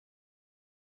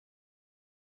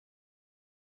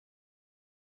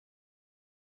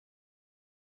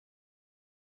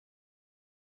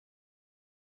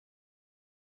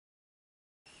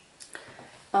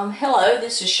Hello,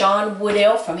 this is Shawn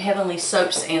Woodell from Heavenly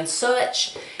Soaps and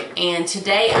Such, and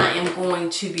today I am going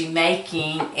to be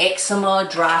making eczema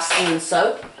dry skin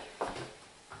soap.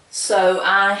 So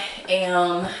I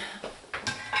am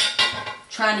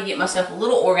trying to get myself a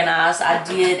little organized. I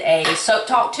did a Soap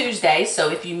Talk Tuesday, so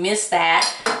if you missed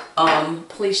that,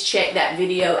 please check that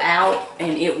video out,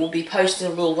 and it will be posted a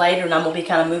little later, and I'm going to be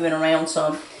kind of moving around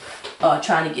some,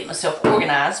 trying to get myself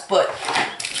organized, but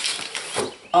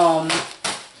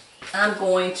I'm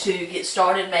going to get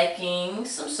started making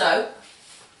some soap.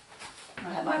 I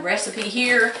have my recipe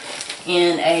here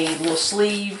in a little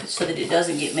sleeve so that it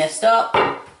doesn't get messed up.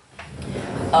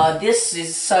 This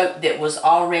is soap that was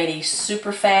already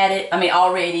super fatted,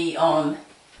 already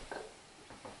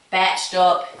batched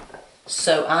up.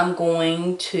 So I'm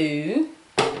going to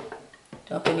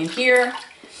dump it in here.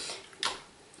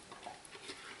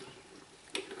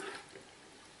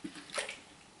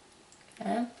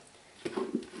 Okay.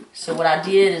 So what I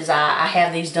did is I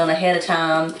have these done ahead of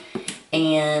time,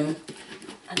 and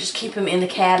I just keep them in the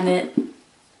cabinet,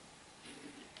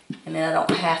 and then I don't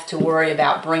have to worry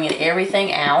about bringing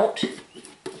everything out.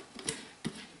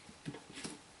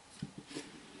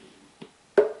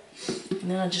 And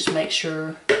then I just make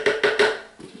sure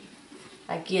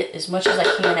I get as much as I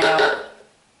can out.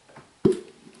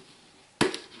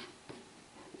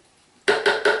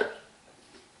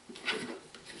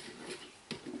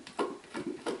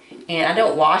 And I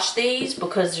don't wash these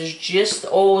because there's just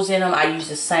the oils in them. I use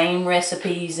the same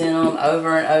recipes in them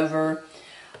over and over.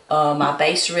 My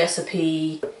base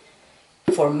recipe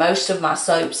for most of my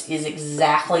soaps is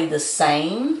exactly the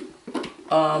same.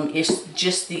 It's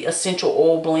just the essential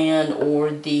oil blend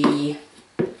or the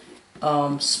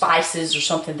spices or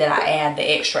something that I add, the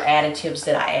extra additives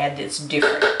that I add that's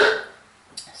different.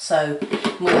 So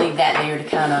I'm going to leave that there to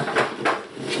kind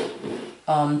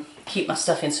of keep my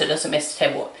stuff in so it doesn't mess the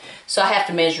table up. So I have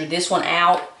to measure this one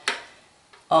out.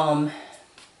 I'm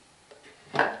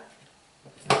going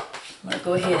to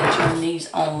go ahead and turn these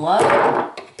on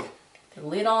low. The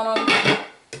lid on them.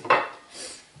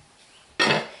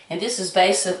 And this is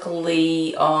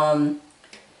basically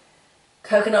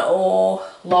coconut oil,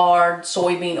 lard,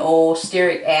 soybean oil,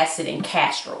 stearic acid, and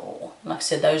castor oil. Like I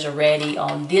said, those are ready.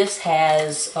 This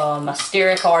has my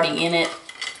stearic already in it.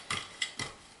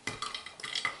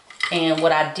 And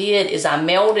what I did is I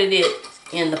melted it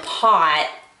in the pot,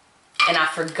 and I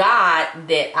forgot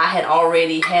that I had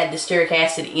already had the stearic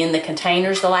acid in the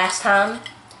containers the last time,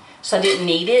 so I didn't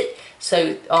need it.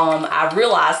 So I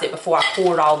realized it before I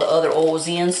poured all the other oils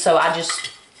in, so I just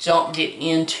dumped it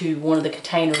into one of the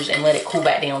containers and let it cool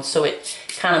back down, so it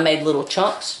kind of made little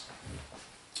chunks.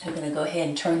 I'm going to go ahead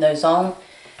and turn those on.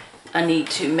 I need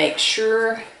to make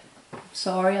sure,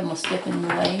 sorry, I'm going to step in the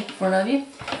way in front of you.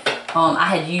 I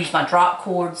had used my drop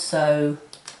cord, so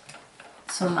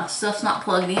some of my stuff's not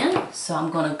plugged in. So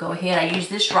I'm going to go ahead. I use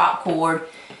this drop cord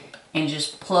and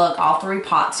just plug all 3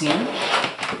 pots in.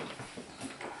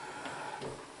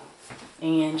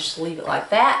 And just leave it like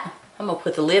that. I'm going to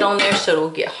put the lid on there so it'll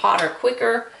get hotter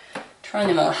quicker. Turn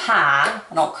them on high.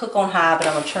 I don't cook on high, but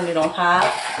I'm going to turn it on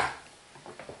high.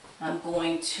 I'm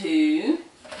going to,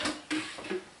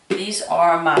 these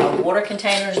are my water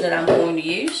containers that I'm going to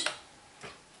use.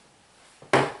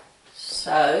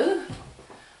 So,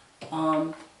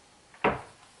 I'm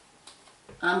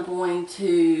going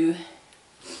to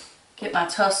get my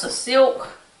tuss of silk.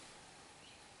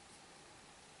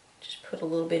 Just put a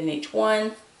little bit in each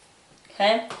one.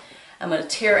 Okay. I'm going to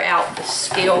tear out the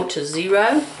scale to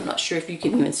 0. I'm not sure if you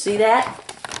can even see that.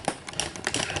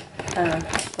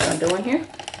 What I'm doing here.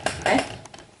 Okay.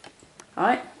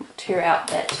 Alright. Tear out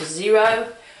that to 0.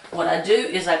 What I do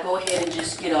is I go ahead and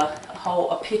just get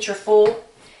a pitcher full.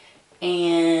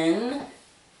 And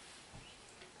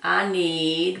I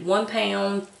need 1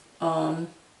 pound, 1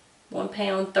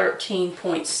 pound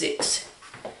 13.6.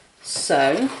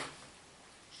 So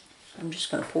I'm just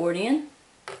going to pour it in.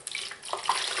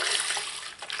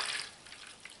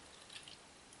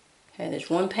 Okay, there's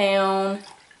 1 pound,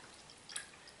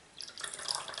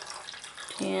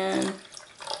 10,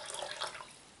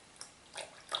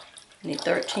 I need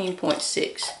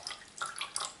 13.6.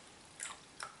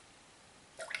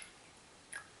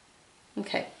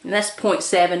 Okay, and that's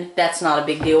 0.7. That's not a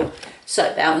big deal.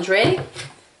 So that one's ready.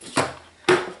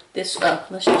 This,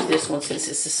 let's use this one since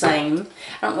it's the same.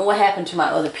 I don't know what happened to my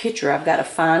other pitcher. I've got to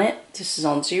find it. This is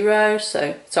on 0, so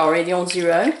it's already on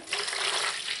 0.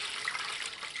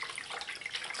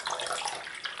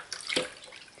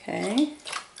 Okay.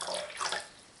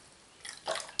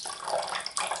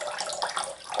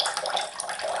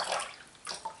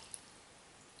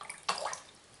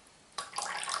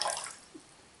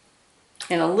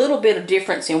 And And a little bit of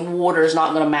difference in water is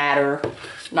not going to matter.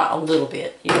 Not a little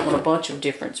bit. You don't want a bunch of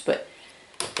difference, but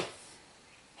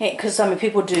because I mean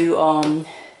people do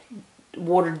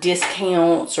water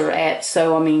discounts or at,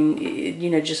 so I mean, you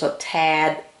know, just a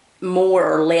tad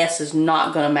more or less is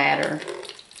not going to matter.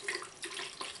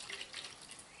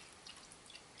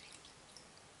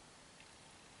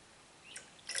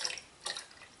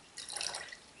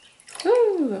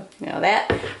 Ooh, now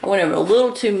that I went over a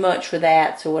little too much for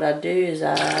that, so what I do is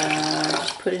I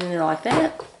just put it in there like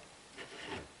that.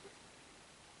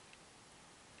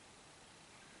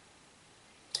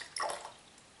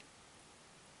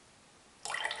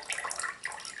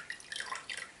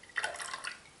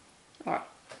 Alright,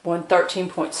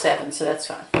 113.7, so that's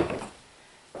fine.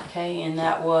 Okay, and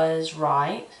that was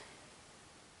right.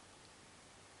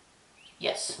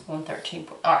 Yes, 113.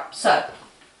 Alright, so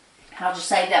I'll just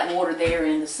save that water there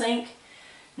in the sink.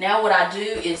 Now what I do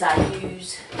is I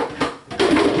use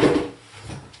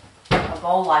a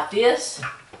bowl like this.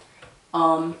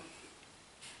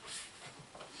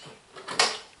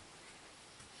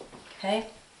 Okay.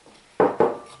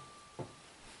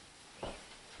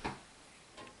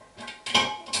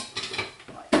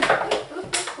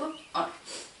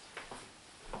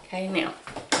 Okay, now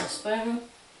a spoon.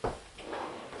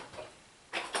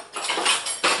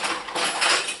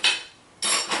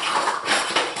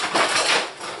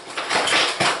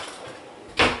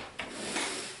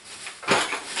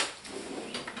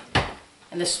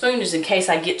 And the spoon is in case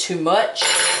I get too much.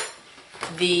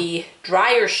 The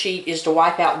dryer sheet is to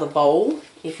wipe out the bowl.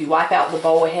 If you wipe out the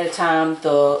bowl ahead of time,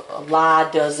 the lye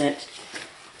doesn't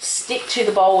stick to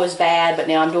the bowl as bad. But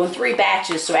now I'm doing 3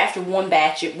 batches, so after one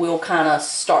batch it will kind of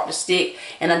start to stick.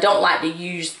 And I don't like to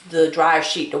use the dryer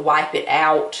sheet to wipe it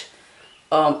out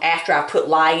after I put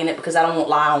lye in it, because I don't want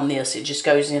lye on this. It just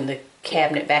goes in the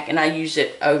cabinet back, and I use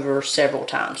it over several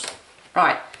times.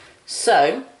 Alright,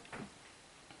 so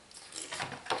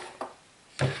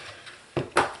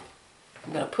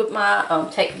I'm going to put my,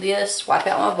 take this, wipe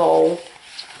out my bowl.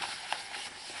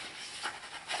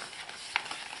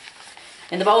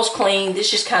 And the bowl's clean.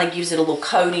 This just kind of gives it a little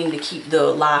coating to keep the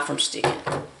lye from sticking.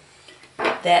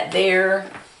 That there,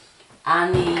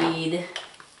 I need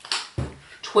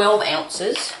 12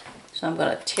 ounces. So I'm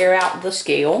going to tear out the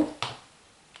scale.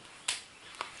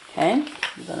 Okay,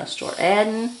 I'm going to start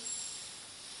adding.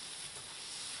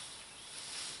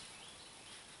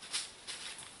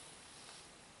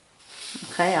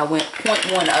 Okay, I went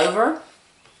 0.1 over. What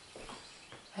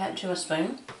happened to my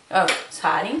spoon? Oh, it's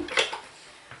hiding.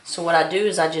 So what I do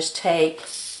is I just take,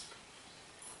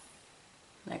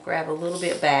 and I grab a little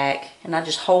bit back, and I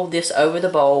just hold this over the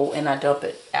bowl, and I dump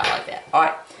it out like that.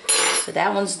 Alright, so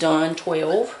that one's done,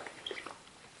 12.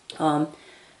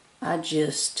 I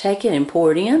just take it and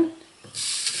pour it in.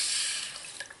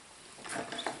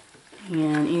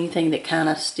 And anything that kind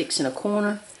of sticks in a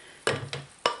corner,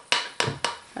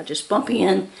 I just bump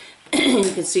in.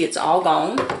 You can see it's all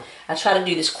gone. I try to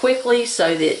do this quickly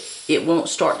so that it won't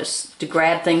start to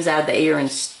grab things out of the air and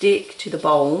stick to the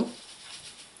bowl.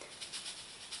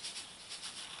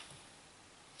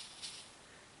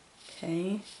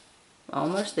 Okay,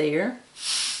 almost there.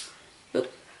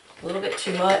 Oop, a little bit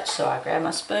too much, so I grab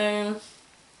my spoon.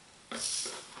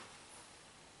 It's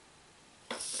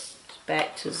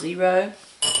back to 0.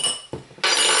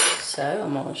 So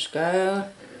I'm going to just go.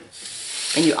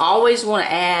 And you always want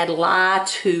to add lye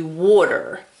to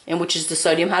water, and which is the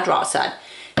sodium hydroxide.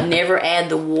 Never add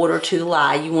the water to the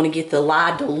lye. You want to get the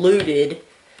lye diluted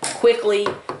quickly,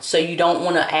 so you don't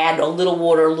want to add a little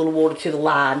water to the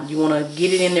lye. You want to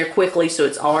get it in there quickly so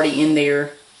it's already in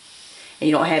there and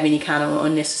you don't have any kind of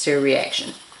unnecessary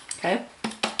reaction. Okay?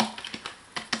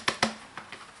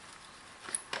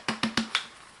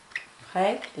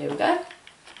 Okay, there we go.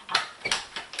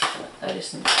 Throw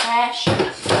this in the trash.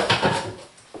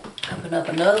 Open up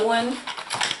another one.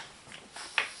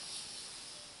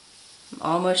 I'm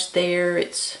almost there.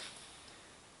 It's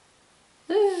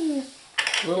a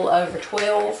little over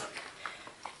 12.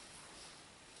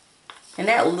 And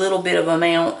that little bit of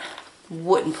amount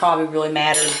wouldn't probably really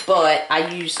matter, but I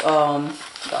use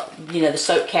you know, the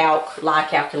soap calc lye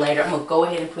calculator. I'm going to go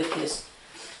ahead and put this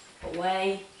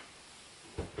away.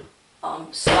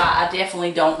 So I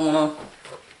definitely don't want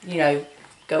to, you know,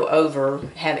 go over,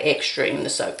 have extra in the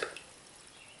soap.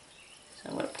 So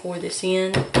I'm going to pour this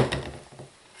in,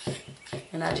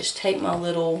 and I just take my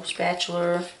little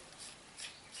spatula,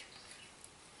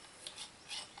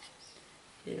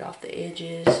 get it off the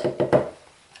edges.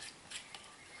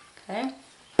 Okay.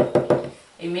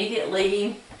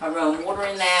 Immediately I run water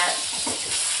in that.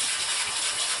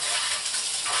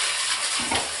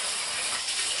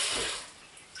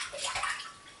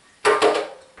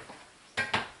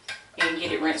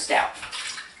 get it rinsed out.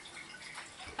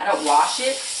 I don't wash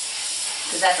it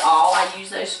because that's all I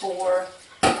use those for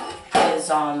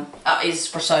is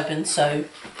for soaping. So,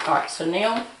 all right, so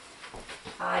now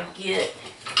I get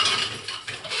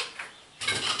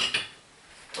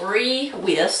 3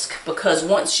 whisks, because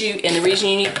once you, and the reason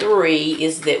you need 3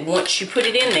 is that once you put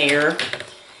it in there,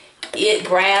 it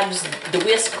grabs, the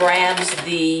whisk grabs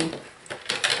the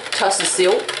tuss of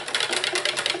silk,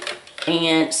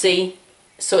 and see,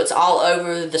 so it's all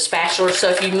over the spatula. So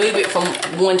if you move it from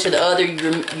one to the other,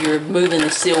 you're moving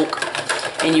the silk,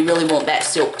 and you really want that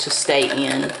silk to stay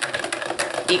in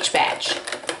each batch,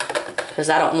 because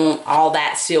I don't want all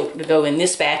that silk to go in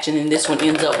this batch and then this one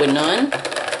ends up with none.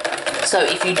 So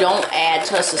if you don't add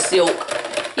tuss of silk,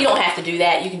 you don't have to do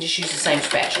that. You can just use the same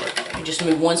spatula. You just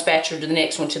move one spatula to the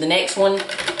next one to the next one, and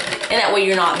that way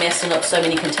you're not messing up so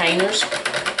many containers.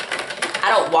 I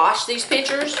don't wash these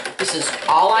pitchers. This is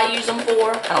all I use them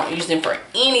for. I don't use them for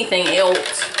anything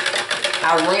else.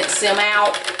 I rinse them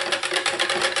out,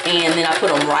 and then I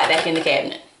put them right back in the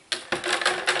cabinet.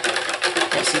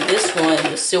 Now see, this one,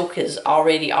 the silk is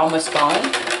already almost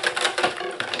gone.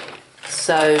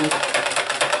 So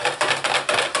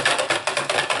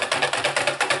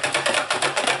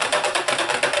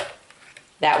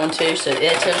that one too, so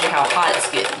that tells you how hot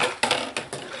it's getting.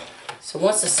 So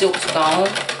once the silk's gone,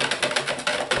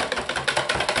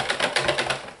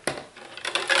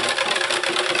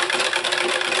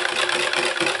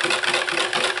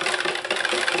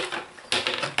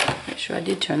 make sure I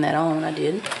did turn that on. I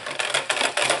did.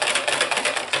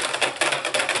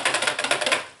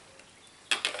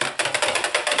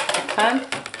 Okay.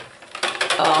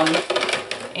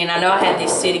 And I know I had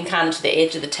these sitting kind of to the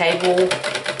edge of the table.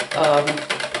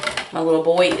 My little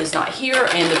boy is not here,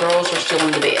 and the girls are still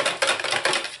in the bed.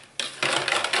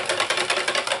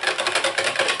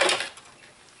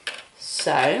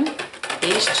 So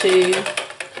these 2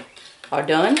 are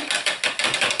done.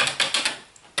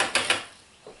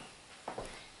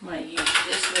 I'm going to use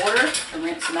this water to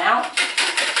rinse them out.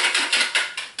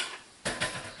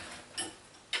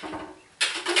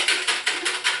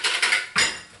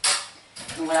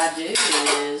 And what I do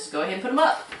is go ahead and put them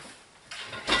up.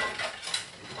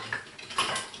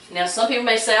 Now some people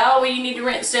may say, oh, well, you need to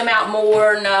rinse them out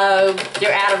more. No,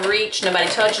 they're out of reach. Nobody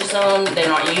touches them. They're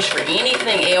not used for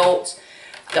anything else.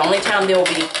 The only time they'll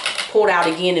be pulled out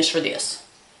again is for this.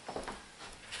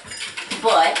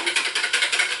 But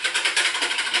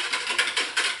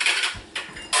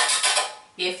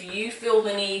if you feel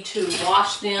the need to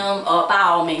wash them, by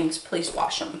all means, please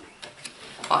wash them.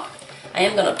 I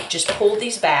am going to just pull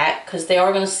these back because they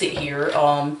are going to sit here.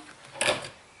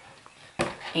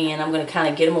 And I'm going to kind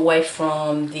of get them away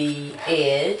from the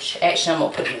edge. Actually, I'm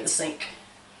going to put it in the sink.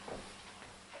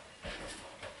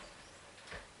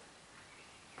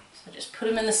 So just put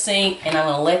them in the sink, and I'm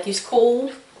going to let these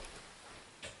cool.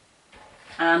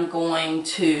 I'm going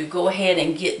to go ahead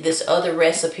and get this other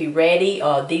recipe ready.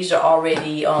 These are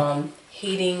already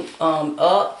heating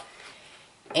up.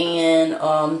 And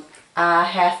I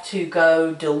have to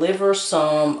go deliver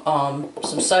some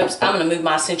soaps. I'm going to move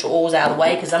my essential oils out of the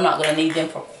way because I'm not going to need them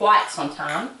for quite some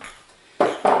time.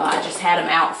 I just had them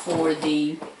out for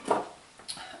the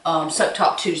Soap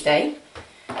Talk Tuesday.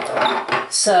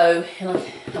 So I'm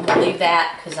going to leave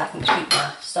that because I can keep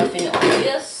my stuff in it like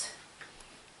this.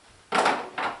 I'm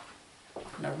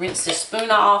going to rinse this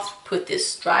spoon off, put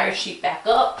this dryer sheet back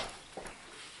up.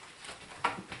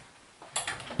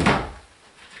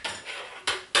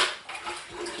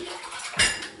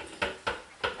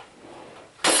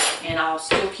 And I'll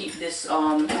still keep this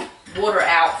water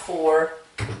out for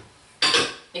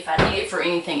if I need it for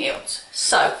anything else.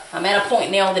 So I'm at a point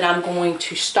now that I'm going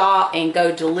to stop and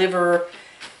go deliver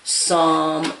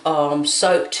some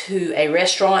soap to a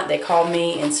restaurant. They called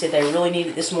me and said they really need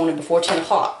it this morning before 10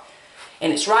 o'clock.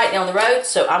 And it's right down the road,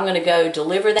 so I'm going to go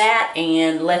deliver that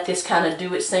and let this kind of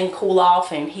do its thing, cool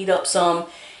off and heat up some.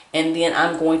 And then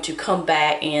I'm going to come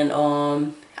back and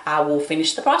I will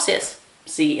finish the process.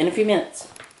 See you in a few minutes.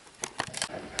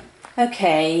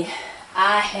 Okay,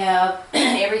 I have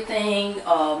everything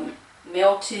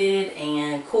melted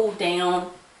and cooled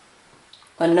down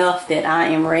enough that I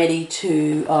am ready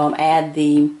to add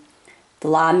the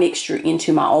lye mixture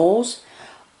into my oils.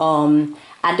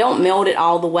 I don't melt it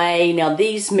all the way. Now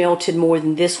these melted more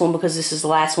than this one because this is the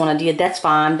last one I did. That's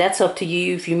fine. That's up to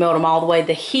you if you melt them all the way.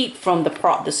 The heat from the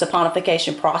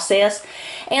saponification process,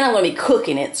 and I'm going to be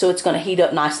cooking it, so it's going to heat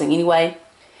up nicely anyway,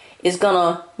 is going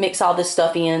to mix all this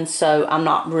stuff in, so I'm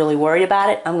not really worried about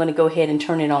it. I'm going to go ahead and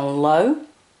turn it on low.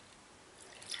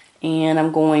 And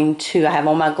I'm going to, I have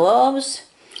on my gloves,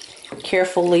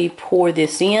 carefully pour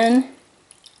this in.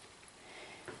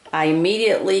 I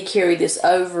immediately carry this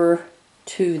over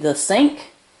to the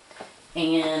sink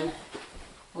and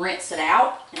rinse it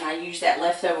out. And I use that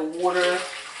leftover water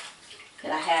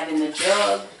that I have in the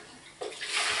jug.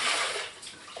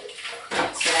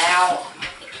 Rinse it out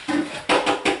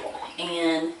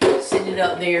and set it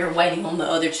up there waiting on the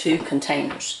other 2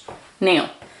 containers.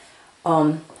 Now,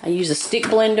 I use a stick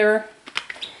blender,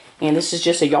 and this is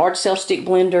just a yard sale stick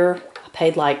blender. I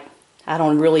paid like, I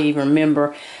don't really even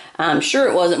remember. I'm sure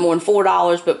it wasn't more than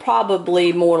 $4, but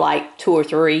probably more like $2 or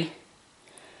 $3.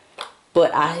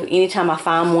 But anytime I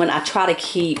find one, I try to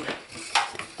keep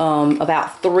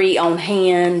about 3 on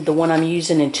hand, the one I'm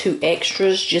using, and 2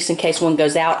 extras just in case one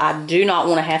goes out. I do not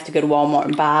want to have to go to Walmart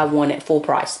and buy one at full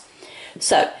price.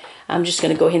 So I'm just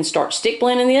going to go ahead and start stick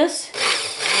blending this.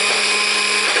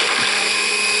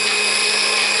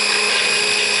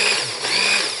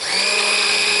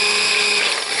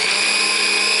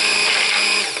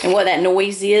 And what that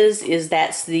noise is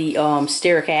that's the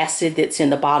stearic acid that's in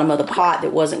the bottom of the pot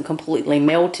that wasn't completely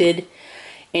melted.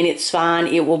 And it's fine.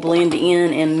 It will blend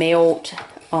in and melt.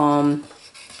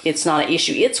 It's not an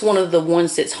issue. It's one of the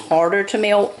ones that's harder to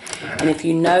melt. And if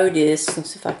you notice, let's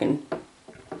see if I can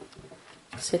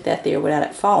sit that there without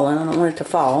it falling. I don't want it to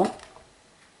fall.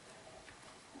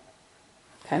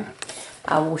 Okay.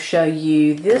 I will show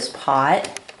you this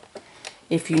pot.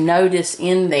 If you notice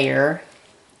in there,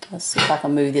 let's see if I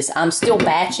can move this. I'm still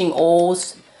batching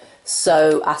oils,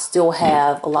 so I still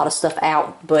have a lot of stuff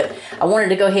out, but I wanted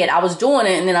to go ahead. I was doing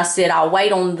it, and then I said I'll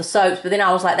wait on the soaps, but then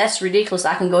I was like, that's ridiculous.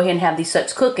 I can go ahead and have these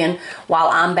soaps cooking while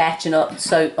I'm batching up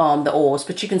the oils.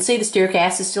 But you can see the stearic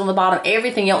acid still in the bottom.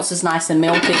 Everything else is nice and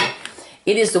melted.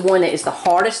 It is the one that is the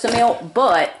hardest to melt,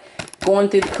 but going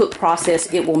through the cook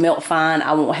process, it will melt fine.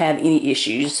 I won't have any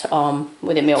issues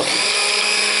with it melting.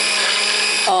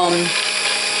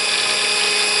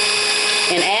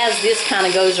 And as this kind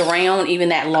of goes around, even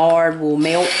that lard will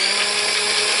melt.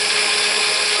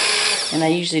 And I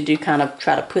usually do kind of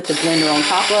try to put the blender on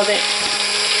top of it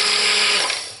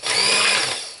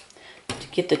to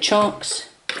get the chunks.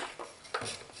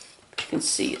 You can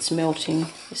see it's melting.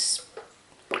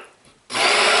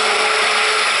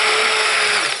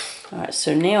 Alright,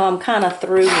 so now I'm kind of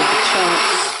through with the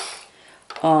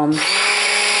chunks.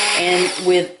 And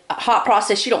with a hot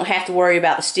process, you don't have to worry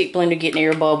about the stick blender getting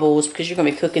air bubbles because you're going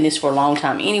to be cooking this for a long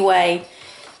time anyway.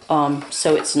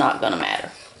 So it's not going to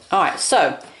matter. Alright,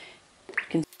 so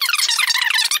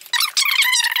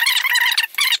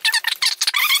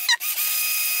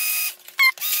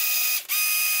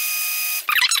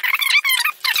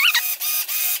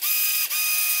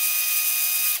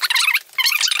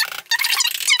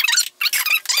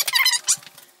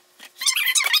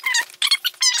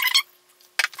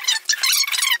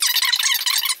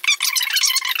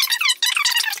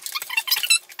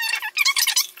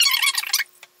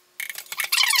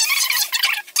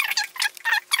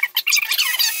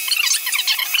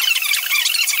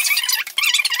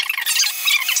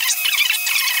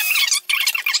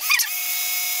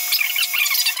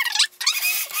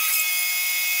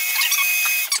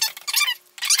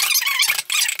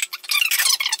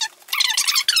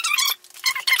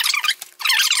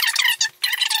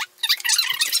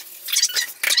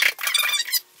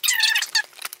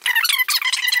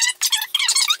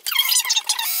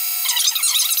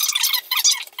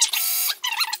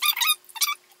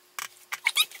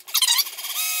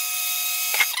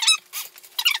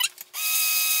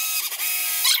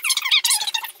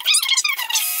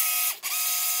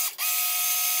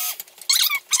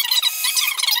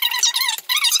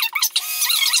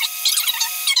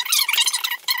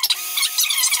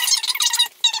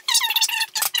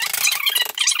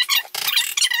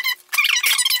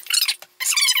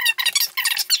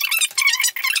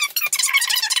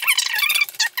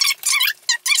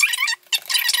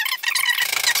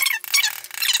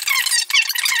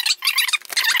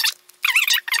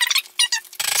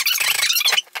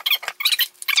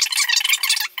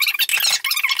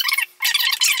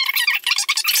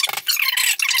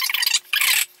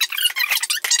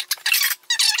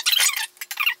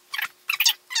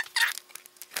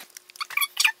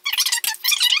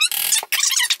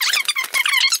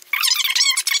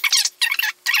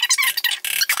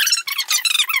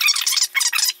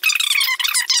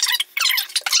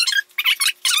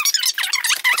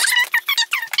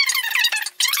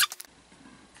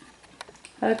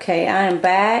okay, I am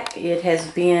back. It has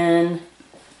been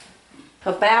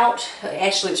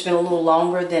actually it's been a little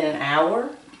longer than an hour.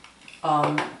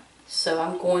 So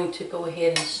I'm going to go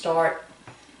ahead and start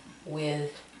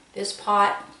with this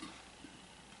pot.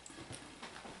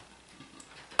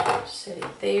 Set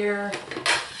it there.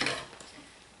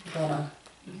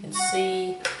 You can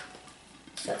see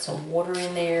Got some water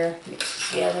in there,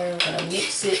 mixed together. We're gonna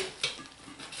mix it,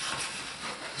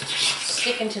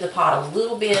 stick into the pot a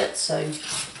little bit. So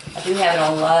I do have it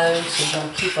on low, so you're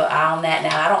gonna keep an eye on that.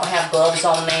 Now I don't have gloves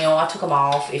on now. I took them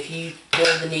off. If you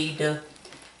feel the need to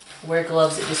wear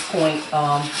gloves at this point,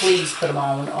 please put them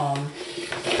on. Put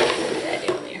that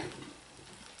down there.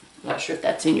 I'm not sure if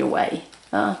that's in your way.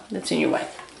 That's in your way.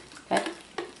 Okay.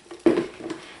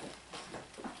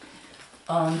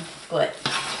 But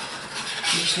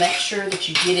you just make sure that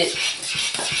you get it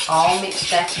all mixed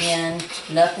back in,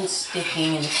 nothing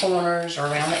sticking in the corners or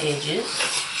around the edges.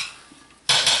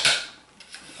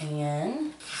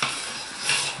 And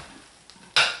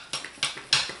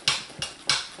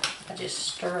I just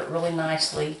stir it really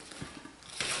nicely.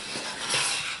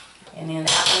 And then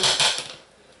that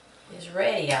one is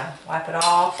ready. I wipe it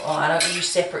off. I don't use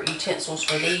separate utensils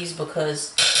for these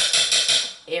because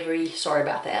sorry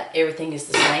about that, everything is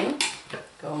the same.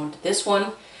 Going to this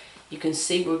one, you can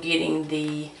see we're getting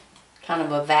the kind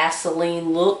of a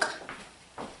Vaseline look.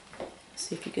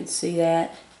 See if you can see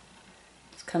that.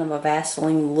 It's kind of a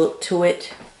Vaseline look to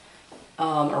it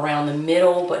around the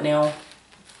middle, but now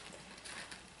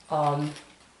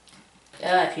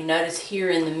if you notice here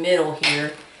in the middle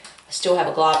here, I still have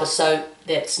a glob of soap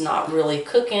that's not really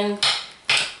cooking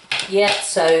yet,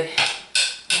 so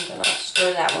I'm gonna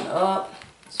stir that one up.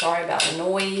 Sorry about the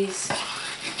noise.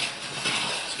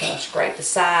 Just gonna scrape the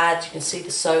sides. You can see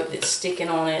the soap that's sticking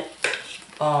on it.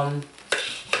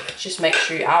 Just make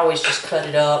sure, I always just cut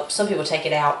it up. Some people take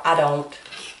it out, I don't.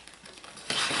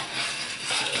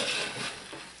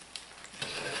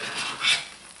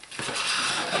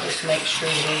 I just make sure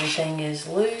that everything is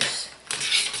loose.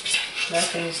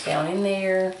 Nothing's down in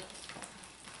there.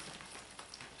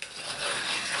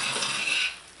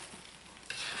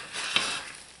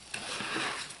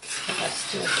 I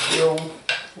still feel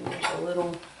there's a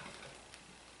little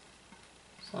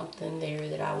something there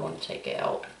that I want to take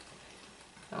out.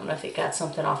 I don't know if it got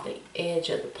something off the edge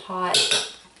of the pot,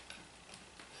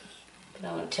 but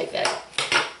I'm going to take that out.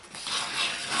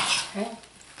 Okay,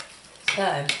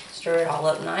 so stir it all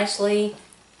up nicely.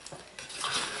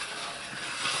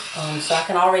 So I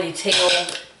can already tell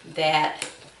that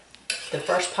the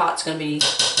first pot's going to be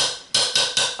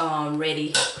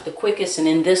ready the quickest, and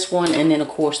then this one, and then of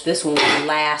course this one will be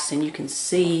last. And you can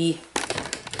see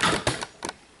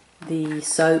the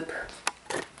soap,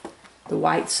 the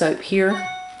white soap here.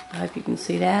 I hope you can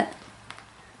see that.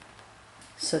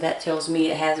 So that tells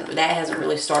me it hasn't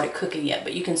really started cooking yet,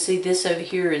 but you can see this over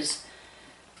here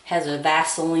has a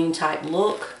Vaseline type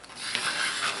look.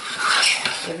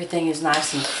 Everything is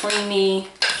nice and creamy.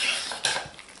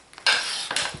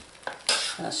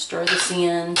 I'm gonna stir this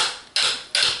in.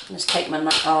 Just take my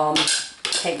knife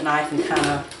and kind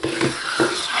of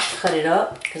cut it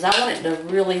up because I want it to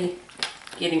really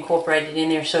get incorporated in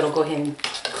there, so it'll go ahead and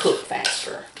cook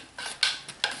faster.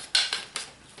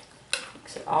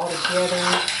 Mix it all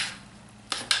together.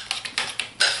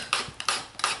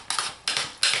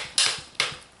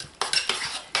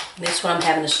 This one I'm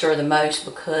having to stir the most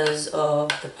because of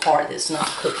the part that's not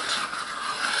cooked.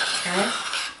 Okay, I'm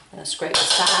gonna scrape the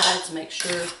sides, make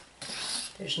sure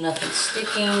there's nothing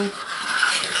sticking.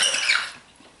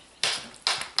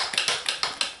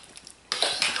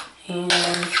 And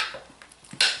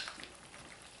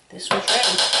this one's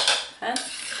ready. Okay.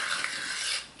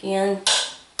 Again,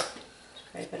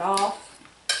 scrape it off,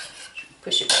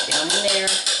 push it back down in there.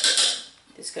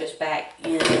 This goes back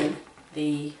in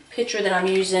the pitcher that I'm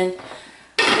using.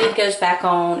 The lid goes back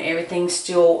on, everything's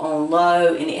still on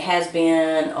low, and it has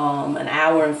been an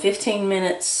hour and 15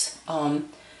 minutes.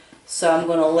 So I'm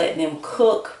going to let them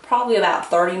cook probably about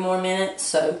 30 more minutes.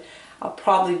 So I'll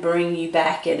probably bring you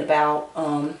back at about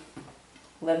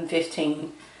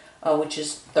 11:15, which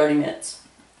is 30 minutes.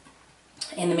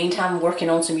 In the meantime, I'm working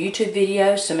on some YouTube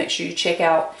videos, so make sure you check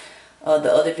out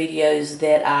the other videos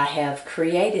that I have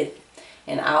created.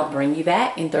 And I'll bring you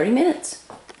back in 30 minutes.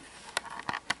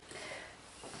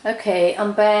 Okay,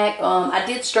 I'm back. I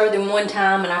did stir them one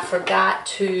time and I forgot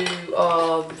to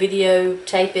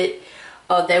videotape it.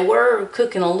 They were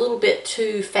cooking a little bit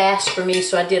too fast for me,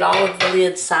 so I did all of the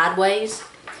lids sideways.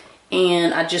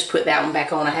 And I just put that one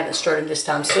back on. I haven't stirred them this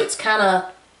time. So it's kind of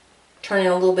turning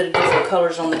a little bit of different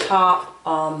colors on the top.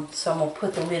 So I'm going to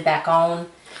put the lid back on.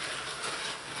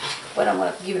 But I'm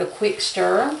going to give it a quick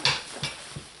stir.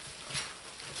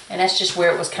 And that's just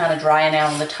where it was kind of drying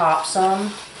out on the top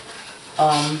some.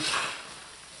 I'm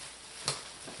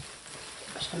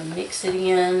just going to mix it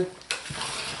in.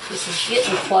 This is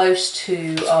getting close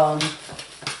to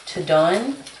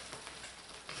done.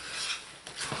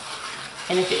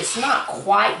 And if it's not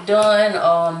quite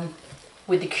done,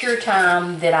 with the cure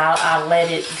time that I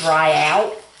let it dry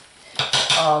out,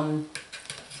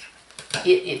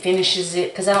 it finishes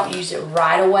it, because I don't use it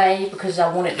right away because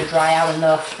I want it to dry out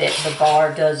enough that the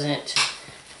bar doesn't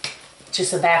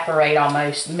just evaporate,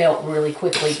 almost melt really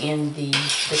quickly in the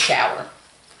shower.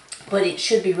 But it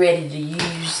should be ready to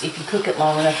use, if you cook it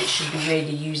long enough, it should be ready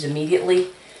to use immediately.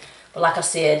 But like I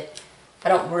said, I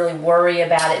don't really worry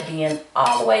about it being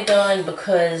all the way done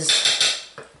because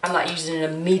I'm not using it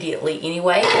immediately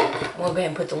anyway. I'm gonna go ahead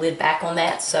and put the lid back on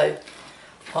that. So,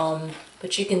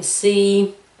 but you can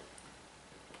see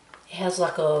it has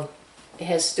like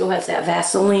still has that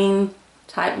Vaseline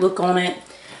type look on it.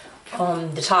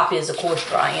 The top is of course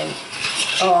drying,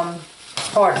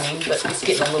 hardening, but it's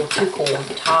getting a little too cold on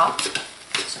the top.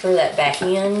 Stir that back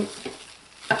in.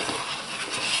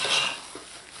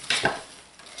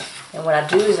 And what I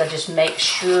do is I just make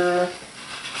sure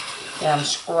that I'm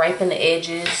scraping the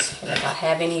edges. And if I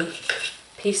have any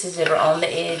pieces that are on the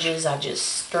edges, I just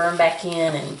stir them back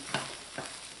in and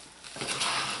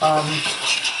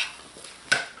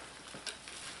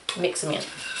mix them in.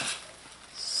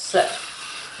 So.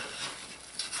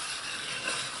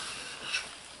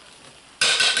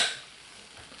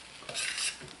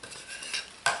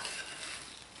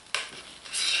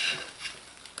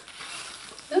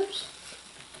 Oops.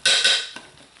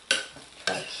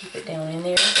 Try to keep it down in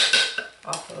there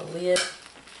off of the lid.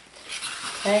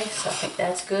 Okay, so I think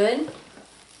that's good.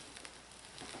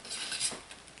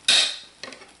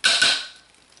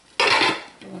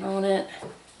 One on it.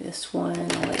 This one,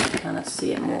 I'll let you kind of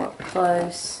see it more up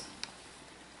close.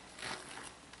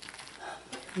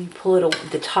 When you pull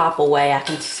it the top away, I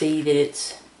can see that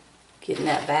it's getting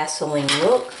that Vaseline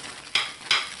look.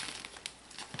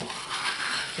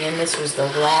 Again, this was the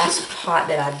last pot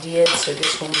that I did, so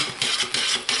this one,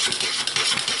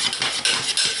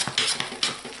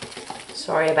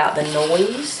 sorry about the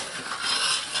noise.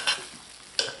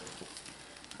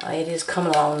 It is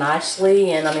coming along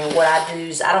nicely, and I mean, what I do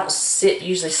is I don't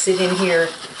usually sit in here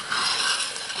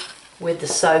with the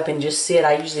soap and just sit.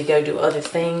 I usually go do other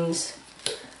things,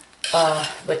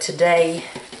 but today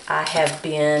I have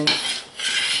been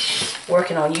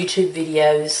working on YouTube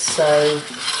videos, so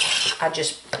I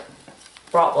just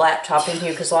brought the laptop in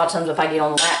here because a lot of times if I get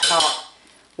on the laptop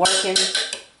working,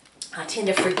 I tend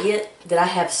to forget that I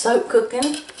have soap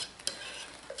cooking.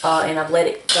 And I've let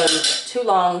it go too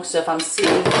long, so if I'm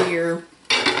sitting here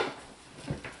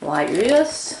like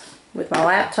this with my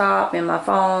laptop and my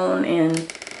phone,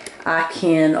 and I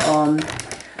can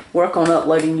work on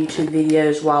uploading YouTube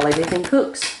videos while everything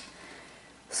cooks.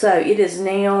 So it is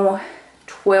now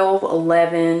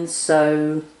 12:11,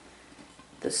 so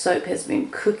the soap has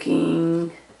been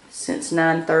cooking since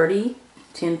 9:30,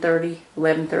 10:30,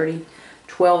 11:30,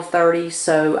 12:30,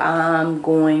 so I'm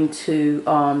going to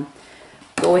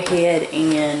go ahead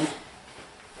and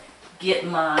get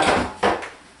my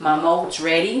molds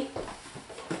ready.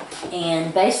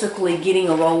 And basically getting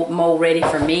a mold ready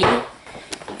for me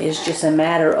is just a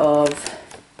matter of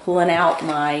pulling out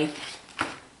my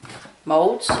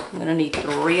molds. I'm going to need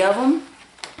 3 of them.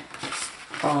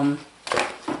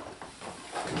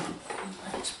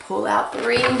 Let's pull out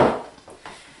 3.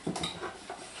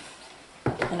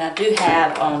 And I do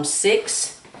have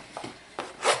 6.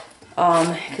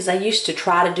 Because I used to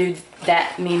try to do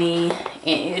that many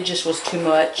and it just was too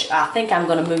much. I think I'm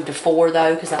going to move to 4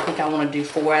 though, because I think I want to do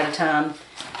 4 at a time.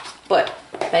 But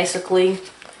basically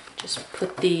just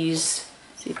put these,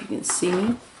 see if you can see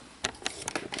me.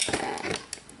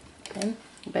 Okay.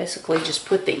 Basically just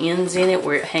put the ends in it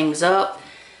where it hangs up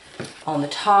on the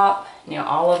top. Now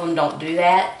all of them don't do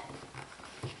that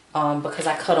because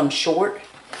I cut them short.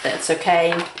 That's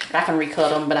okay. I can recut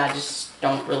them, but I just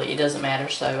don't really, it doesn't matter,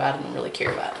 so I don't really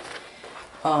care about it.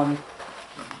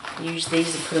 Use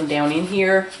these and put them down in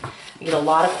here. I get a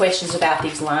lot of questions about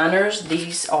these liners.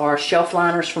 These are shelf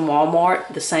liners from Walmart,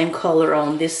 the same color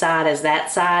on this side as that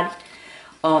side.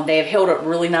 They have held up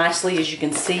really nicely, as you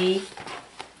can see.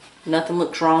 Nothing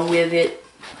looks wrong with it.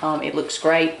 It looks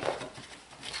great.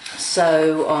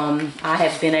 So I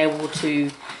have been able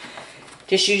to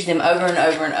just use them over and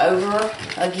over and over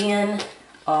again.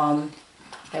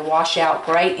 They wash out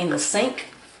great in the sink.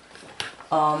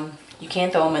 You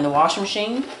can throw them in the washing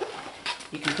machine.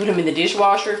 You can put them in the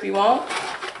dishwasher if you want.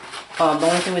 The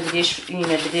only thing with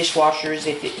the dishwasher is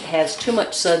if it has too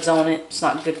much suds on it, it's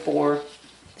not good for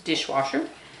the dishwasher.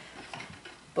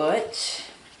 But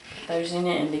put those in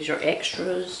it, and these are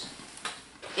extras.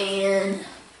 And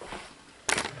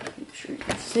make sure you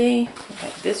can see.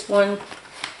 Okay, this one.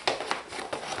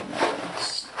 I'm not gonna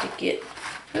stick it.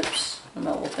 Oops,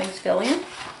 my little things fell in.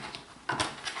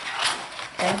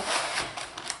 Okay.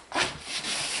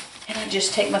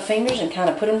 just take my fingers and kind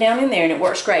of put them down in there, and it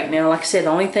works great. Now, like I said, the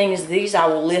only thing is these I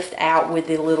will lift out with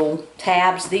the little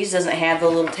tabs. These doesn't have the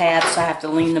little tabs, so I have to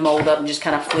lean the mold up and just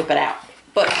kind of flip it out.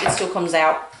 But it still comes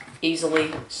out easily.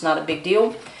 It's not a big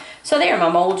deal. So there, my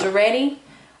molds are ready.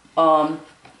 I'm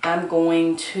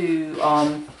going to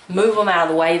move them out of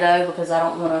the way though, because I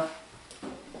don't want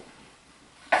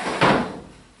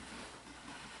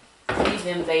to leave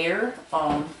them there.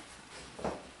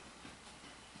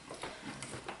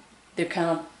 They're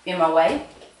kind of in my way,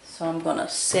 so I'm going to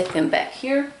set them back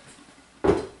here.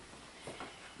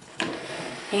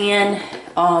 And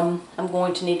I'm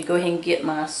going to need to go ahead and get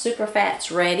my super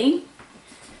fats ready.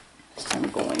 So I'm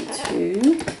going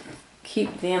to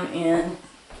keep them in.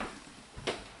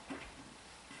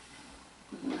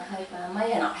 I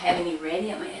may not have any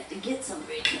ready. I may have to get some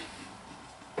ready.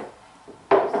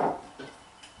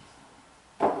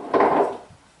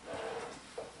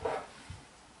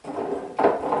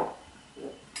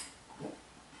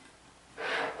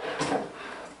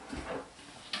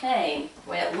 Okay,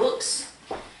 well, it looks,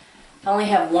 I only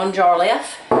have one jar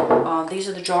left. These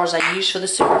are the jars I use for the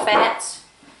super fats.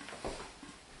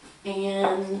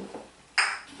 And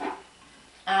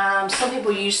some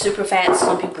people use super fats,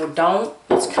 some people don't.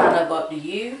 It's kind of up to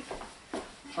you.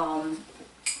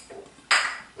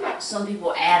 Some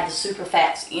people add the super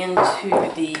fats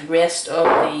into the rest of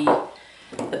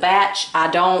the batch. I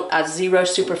don't. I zero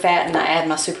super fat and I add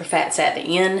my super fats at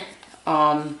the end.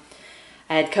 I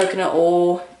add coconut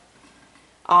oil,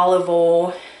 olive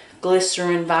oil,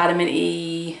 glycerin, vitamin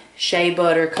E, shea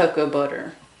butter, cocoa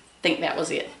butter. I think that was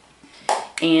it.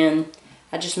 And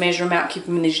I just measure them out, keep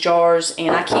them in these jars,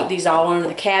 and I keep these all under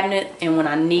the cabinet, and when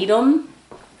I need them,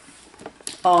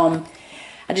 I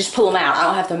just pull them out. I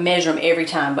don't have to measure them every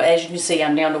time, but as you can see,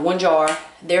 I'm down to one jar.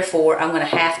 Therefore, I'm going to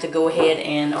have to go ahead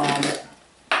and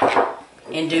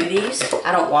do these.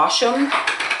 I don't wash them.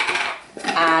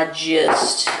 I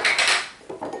just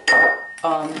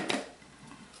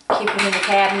keep them in the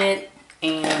cabinet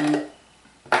and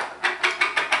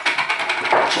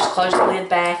just close the lid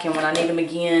back, and when I need them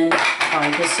again,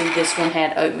 you can see this one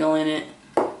had oatmeal in it.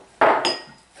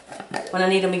 When I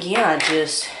need them again, I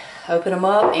just open them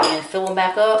up and fill them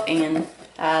back up, and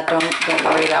I don't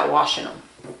worry about washing them.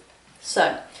 So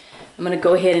I'm going to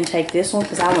go ahead and take this one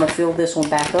because I want to fill this one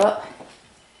back up,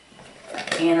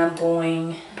 and I'm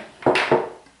going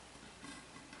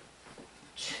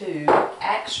to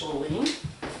actually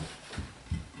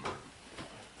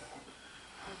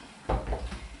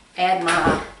add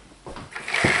my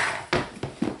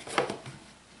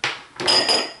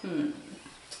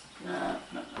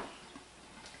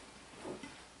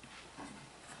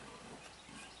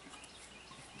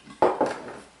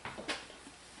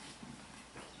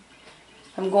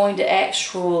I'm going to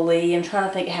actually, I'm trying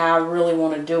to think how I really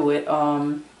want to do it.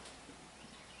 I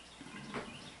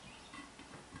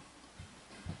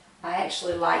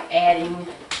actually like adding.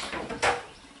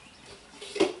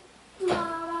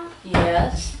 Mama.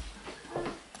 Yes.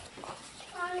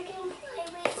 Mama, can you play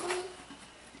with me?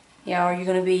 Yeah, are you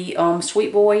going to be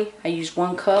sweet boy? I use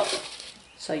 1 cup,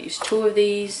 so I use 2 of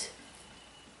these.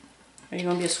 Are you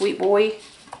going to be a sweet boy?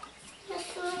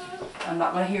 Yes, ma'am. I'm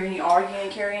not going to hear any arguing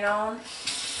and carrying on.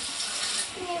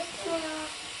 Yes, ma'am.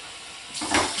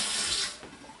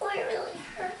 Oh, it really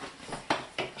hurt.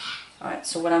 Alright,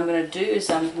 so what I'm going to do is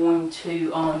I'm going to Can you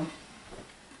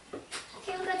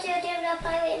go to the gym to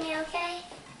play with me, okay?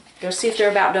 go see if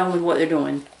they're about done with what they're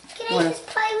doing. Can I just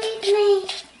play with me?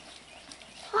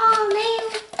 Oh,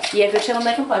 man. Yeah, go tell them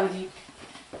they can play with you.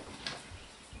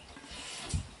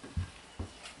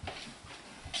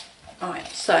 Alright,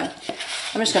 so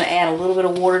I'm just going to add a little bit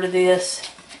of water to this.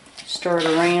 Stir it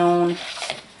around.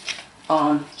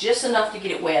 Just enough to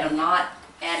get it wet. I'm not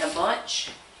adding a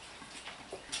bunch.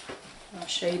 I'll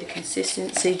show you the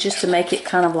consistency just to make it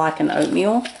kind of like an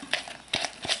oatmeal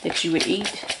that you would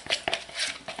eat.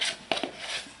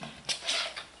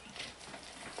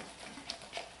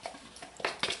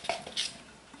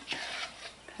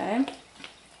 Okay.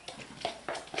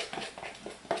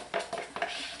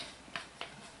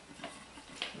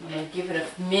 I'm going to give it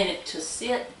a minute to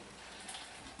sit.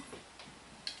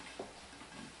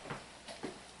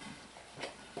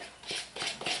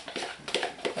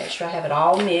 Make sure I have it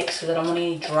all mixed so that I don't want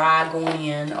any dry going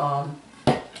in.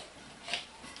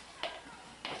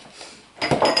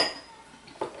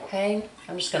 Okay,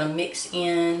 I'm just going to mix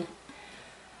in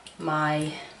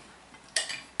my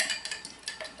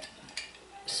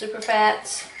super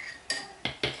fats.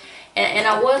 And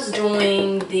I was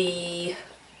doing the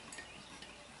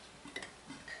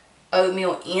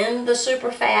oatmeal in the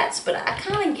super fats, but I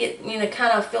kind of get,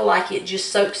 kind of feel like it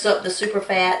just soaks up the super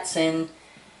fats, and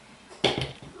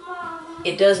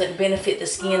it doesn't benefit the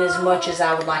skin as much as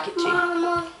I would like it to.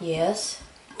 Mama. Yes?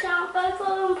 Don't both of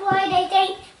them play. They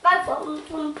think both of them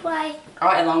want to play.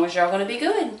 Alright, as long as y'all going to be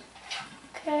good. I'm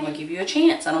Okay. going to give you a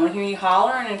chance. I don't want to hear you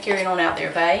hollering and carrying on out there,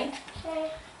 okay?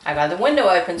 Okay. I got the window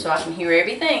open so I can hear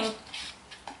everything.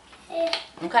 Yeah.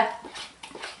 Okay.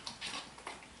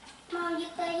 Mom, you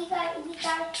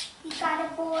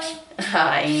got a boy.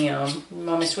 I am.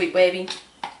 Mommy sweet baby.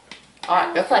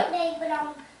 Alright, go play. Baby, but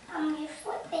I'm your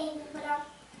foot baby, but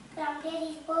I'm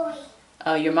daddy's boy.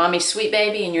 Oh, your mommy's sweet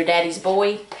baby and your daddy's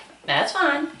boy? That's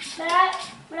fine.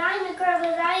 But I'm the girl,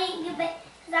 but I ain't your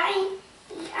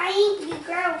I ain't your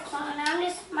girl clone. I'm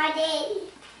just my daddy.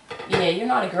 Yeah, you're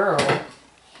not a girl.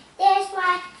 That's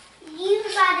why you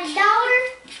got a daughter,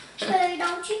 too,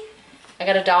 don't you? I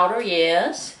got a daughter,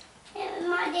 yes. And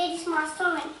my daddy's my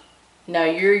son. No,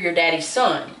 you're your daddy's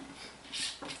son.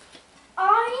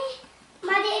 Are you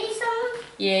my daddy's son?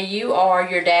 Yeah, you are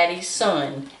your daddy's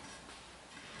son.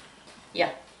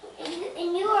 Yeah.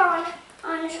 And you are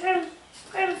on his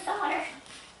granddaughter.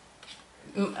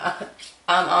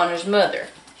 I'm Honor's mother.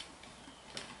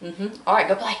 Alright,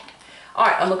 go play.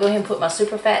 Alright, I'm going to go ahead and put my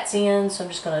super fats in. So I'm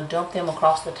just going to dump them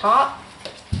across the top.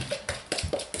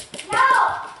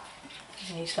 No!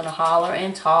 And he's going to holler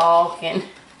and talk and...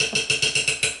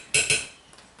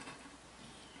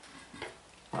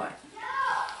 Alright.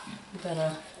 I'm going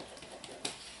to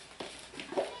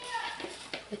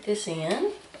put this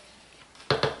in.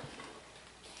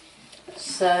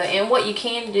 So, and what you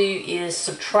can do is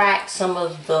subtract some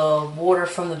of the water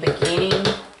from the beginning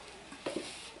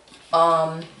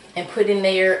and put in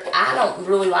there. I don't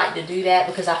really like to do that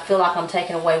because I feel like I'm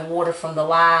taking away water from the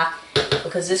lye,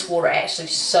 because this water actually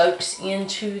soaks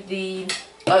into the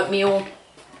oatmeal.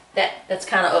 That's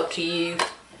kind of up to you.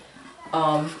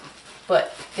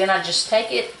 But then I just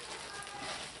take it,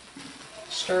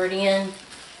 stir it in.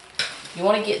 You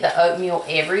want to get the oatmeal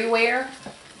everywhere.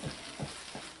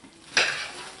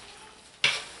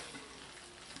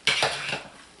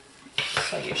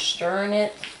 So you're stirring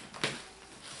it,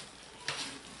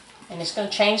 and it's going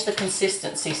to change the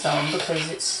consistency some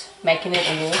because it's making it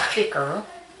a little thicker.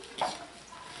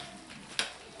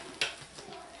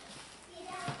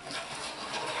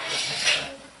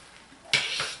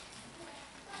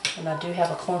 And I do have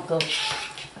a clunk of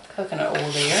coconut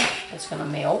oil there that's going to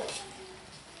melt.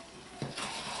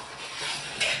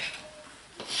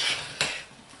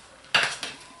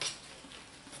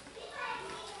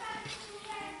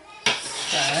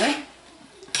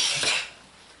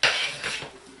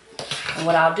 And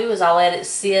what I'll do is I'll let it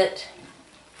sit,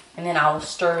 and then I will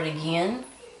stir it again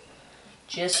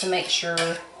just to make sure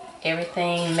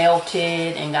everything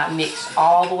melted and got mixed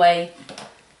all the way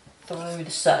through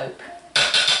the soap.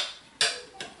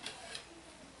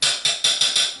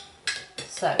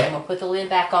 So I'm going to put the lid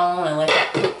back on and let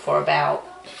that cook for about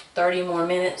 30 more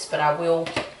minutes, but I will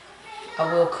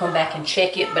come back and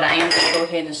check it. But I am going to go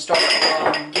ahead and start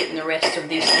getting the rest of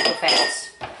these super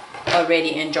fats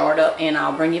ready and jarred up, and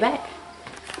I'll bring you back.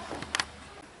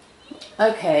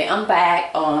 Okay, I'm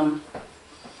back.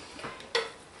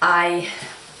 I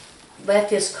let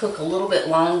this cook a little bit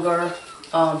longer,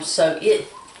 so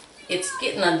it's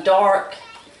getting a dark.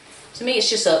 To me, it's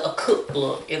just a cooked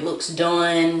look. It looks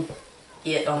done.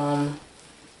 It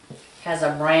has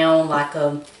a brown, like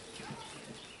a,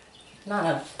 not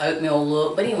an oatmeal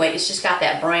look, but anyway, it's just got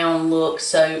that brown look.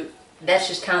 So that's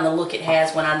just kind of the look it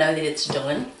has when I know that it's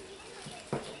done.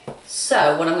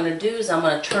 So what I'm going to do is I'm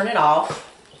going to turn it off.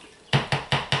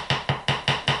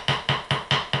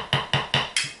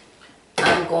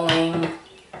 I'm going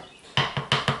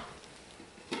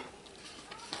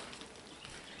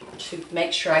to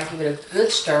make sure I give it a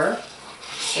good stir.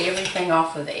 Everything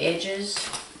off of the edges.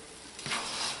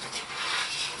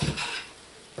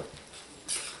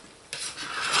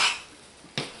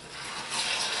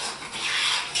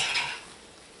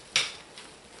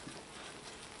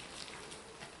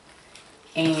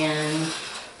 And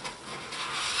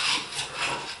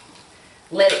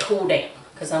let it cool down,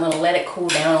 because I'm going to let it cool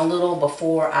down a little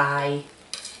before I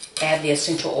add the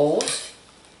essential oils.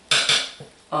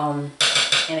 And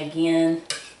again,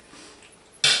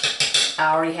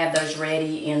 I already have those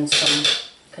ready in some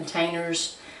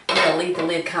containers. I'm going to leave the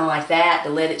lid kind of like that to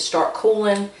let it start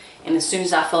cooling, and as soon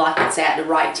as I feel like it's at the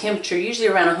right temperature, usually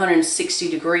around 160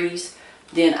 degrees,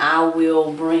 then I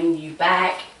will bring you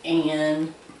back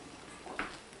and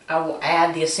I will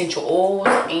add the essential oils,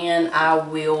 and I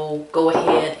will go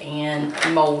ahead and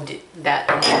mold that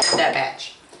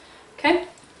batch. Okay,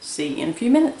 see you in a few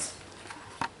minutes.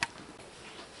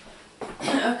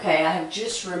 Okay, I have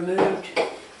just removed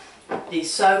the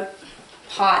soap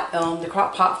pot, the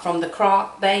crock pot from the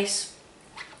crock base.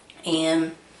 And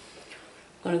I'm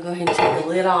going to go ahead and take the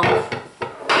lid off.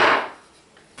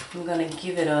 I'm going to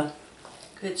give it a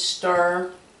good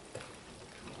stir.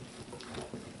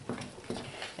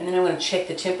 And then I'm going to check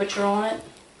the temperature on it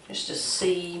just to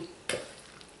see.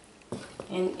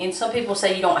 And some people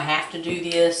say you don't have to do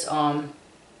this. Okay,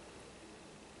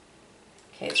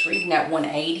 it's reading at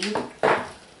 180.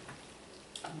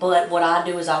 But what I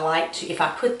do is I like to, if I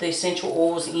put the essential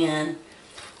oils in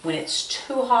when it's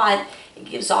too hot, it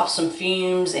gives off some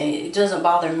fumes and it doesn't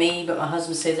bother me, but my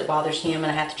husband says it bothers him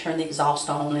and I have to turn the exhaust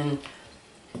on. And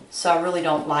so I really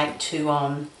don't like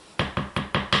to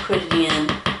put it in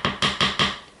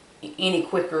any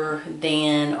quicker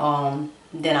than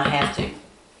I have to.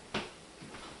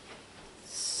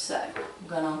 So I'm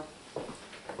gonna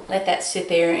let that sit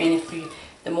there, and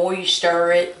the more you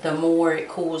stir it, the more it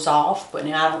cools off. But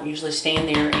now I don't usually stand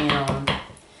there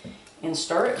and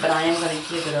stir it, but I am gonna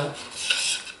give it a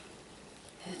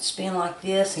spin like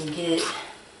this and get it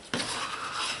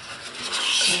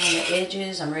on the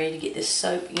edges. I'm ready to get this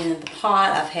soap in the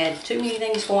pot. I've had too many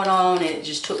things going on and it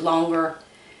just took longer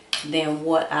than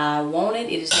what I wanted.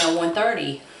 It is now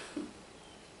 1:30.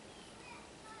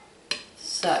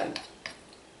 So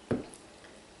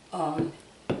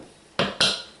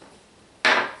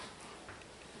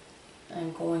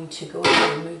I'm going to go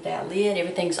ahead and remove that lid.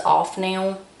 Everything's off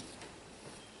now.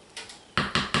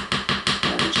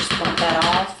 Let me just bump that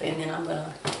off, and then I'm going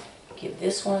to give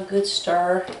this one a good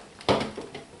stir.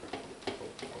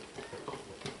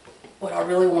 What I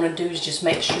really want to do is just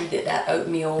make sure that that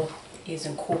oatmeal is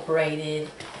incorporated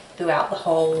throughout the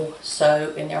whole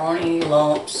soap and there aren't any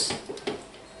lumps.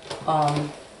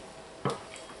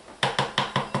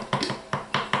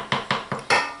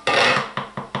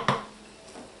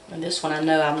 And this one I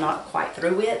know I'm not quite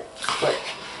through with, but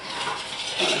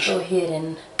I'm going to go ahead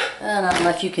and I don't know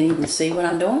if you can even see what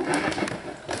I'm doing.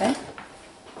 Okay.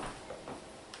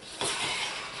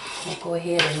 I'll go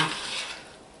ahead and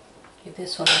give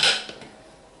this one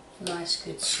a nice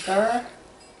good stir.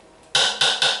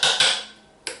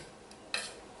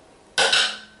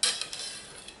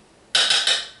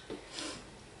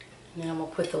 And then I'm going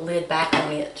to put the lid back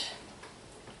on it.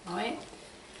 Alright.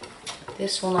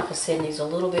 This one, like I said, needs a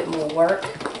little bit more work.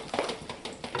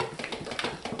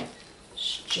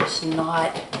 It's just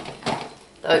not,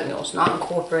 the oatmeal's not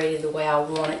incorporated the way I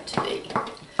want it to be.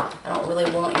 I don't really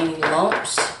want any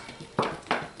lumps.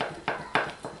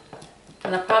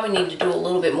 And I probably need to do a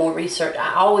little bit more research.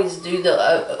 I always do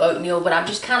the oatmeal, but I've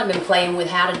just kind of been playing with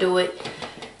how to do it.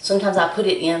 Sometimes I put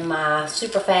it in my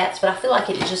super fats, but I feel like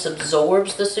it just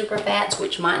absorbs the super fats,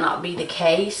 which might not be the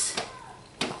case.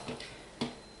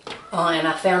 And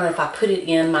I found that if I put it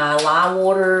in my lye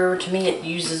water, to me it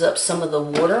uses up some of the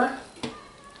water,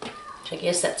 which I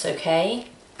guess that's okay.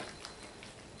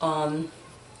 So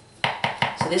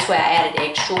this way I added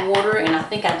extra water, and I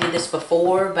think I did this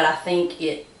before, but I think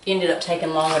it ended up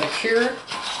taking longer to cure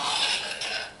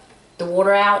the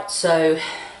water out, so,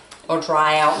 or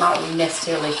dry out, not really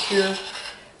necessarily cure,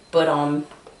 but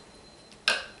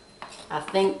I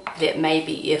think that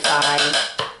maybe if I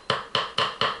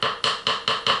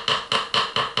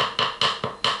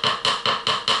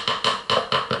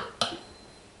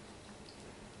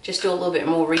just do a little bit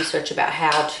more research about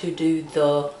how to do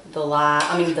the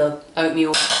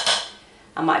oatmeal,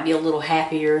 I might be a little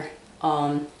happier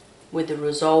with the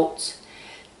results.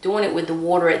 Doing it with the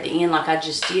water at the end like I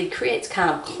just did creates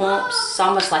kind of clumps. It's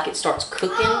almost like it starts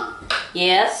cooking.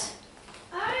 Yes?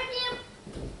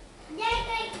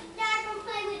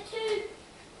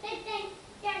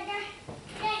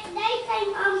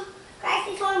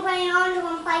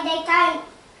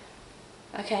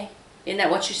 Okay. Isn't that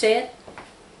what you said?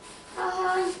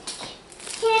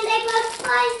 Can they both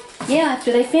play? Yeah,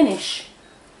 after they finish.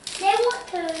 They want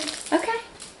to. Okay.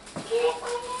 Can they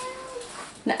play now?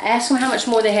 Now ask them how much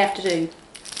more they have to do.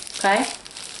 Okay?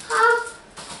 Huh?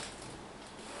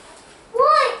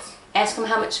 What? Ask them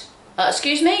how much.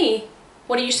 Excuse me.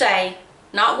 What do you say?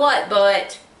 Not what,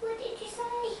 but. What did you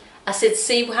say? I said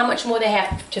see how much more they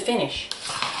have to finish.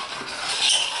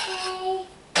 Okay.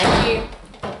 Thank you.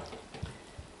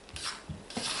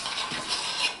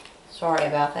 Sorry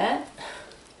about that.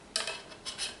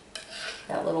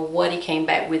 That little what he came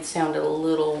back with sounded a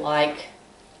little like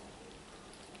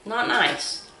not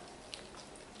nice.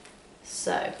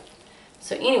 So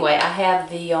anyway, I have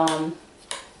the I'll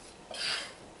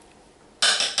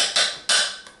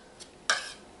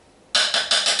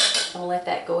let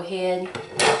that go ahead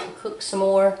and cook some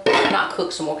more. Not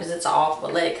cook some more because it's off,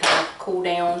 but let it kind of cool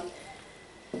down.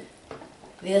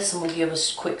 This, I'm going to give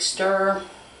us a quick stir.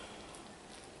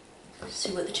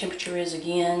 See what the temperature is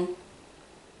again.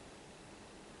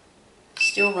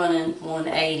 still running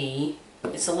 180.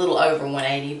 It's a little over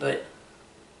 180, but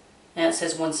now it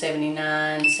says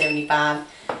 179, 75.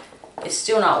 It's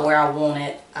still not where I want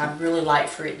it. I'd really like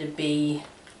for it to be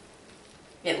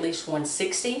at least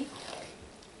 160.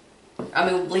 I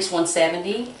mean, at least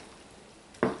 170.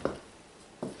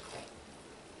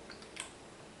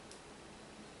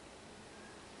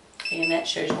 And that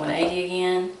shows 180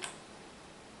 again.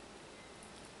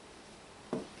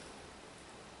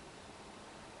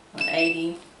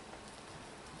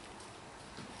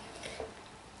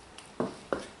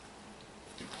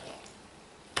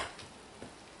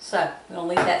 So I'm going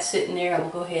to leave that sitting there. I'm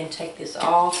going to go ahead and take this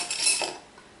off.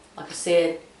 Like I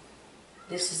said,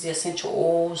 this is the essential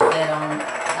oils that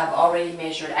I've already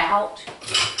measured out.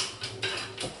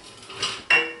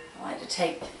 I like to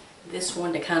take this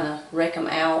one to kind of rake them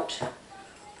out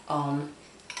and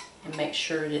make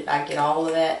sure that I get all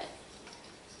of that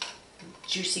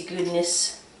juicy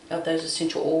goodness of those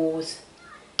essential oils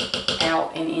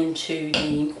out and into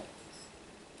the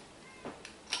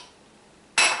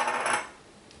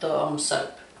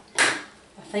soap.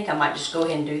 I think I might just go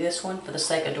ahead and do this one for the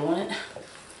sake of doing it.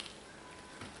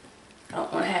 I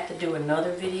don't want to have to do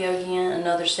another video again,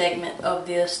 another segment of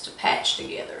this to patch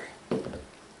together.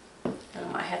 I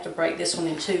might have to break this one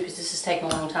in two because this is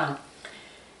taking a long time.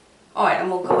 Alright, I'm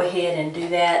going to go ahead and do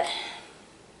that.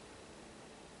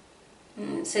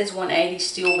 It says 180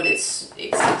 still, but it's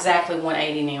exactly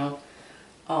 180 now.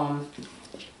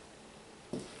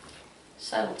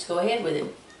 So let's go ahead with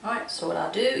it. Alright, so what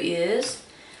I do is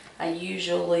I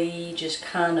usually just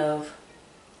kind of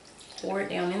pour it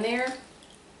down in there.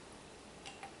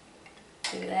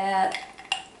 Do that.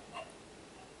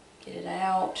 Get it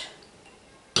out.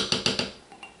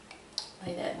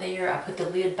 Lay that there. I put the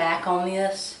lid back on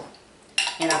this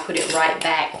and I put it right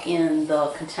back in the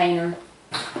container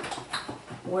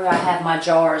where I have my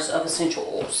jars of essential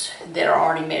oils that are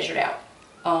already measured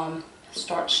out.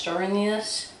 Start stirring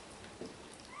this.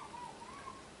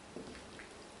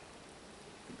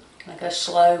 I go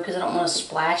slow because I don't want to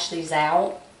splash these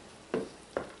out.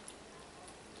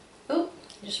 Oop,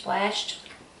 just splashed.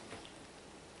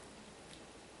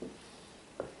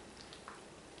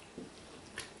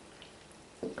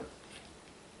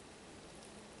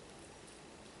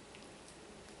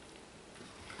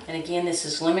 And again, this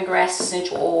is lemongrass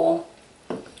essential oil,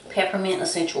 peppermint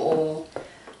essential oil,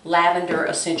 lavender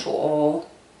essential oil,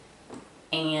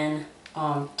 and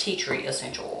tea tree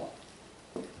essential oil.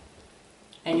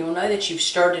 And you'll know that you've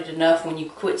stirred it enough when you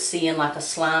quit seeing like a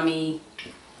slimy,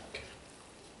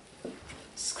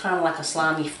 it's kind of like a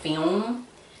slimy film,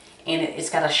 and it's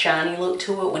got a shiny look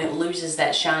to it. When it loses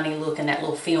that shiny look and that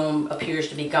little film appears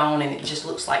to be gone and it just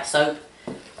looks like soap,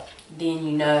 then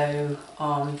you know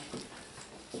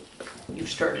you've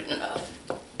stirred it enough.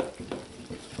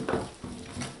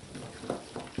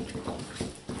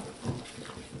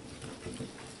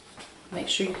 Make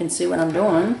sure you can see what I'm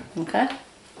doing, okay?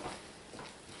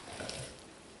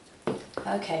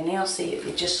 Okay, now see,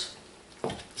 it's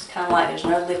kind of like there's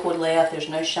no liquid left, there's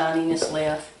no shininess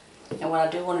left. And what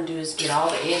I do want to do is get all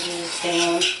the edges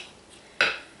down,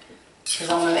 because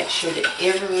I want to make sure that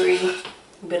every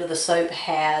bit of the soap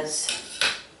has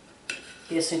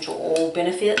the essential oil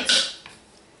benefits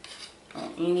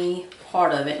on any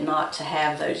part of it, not to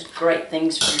have those great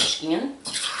things for your skin.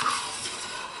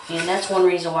 And that's one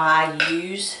reason why I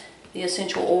use the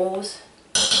essential oils,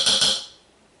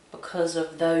 because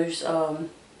of those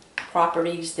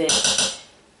properties that,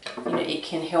 you know, it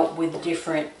can help with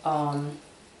different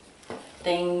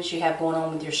things you have going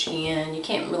on with your skin. You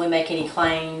can't really make any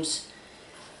claims,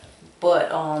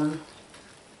 but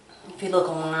if you look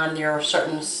online, there are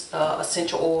certain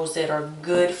essential oils that are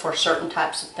good for certain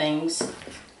types of things.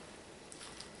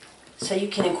 So you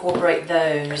can incorporate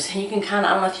those. And you can kind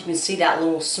of, I don't know if you can see that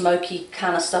little smoky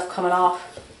kind of stuff coming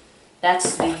off.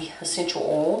 That's the essential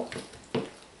oil.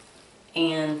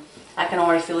 And I can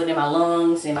already feel it in my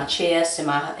lungs, in my chest, in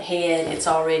my head. It's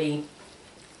already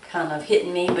kind of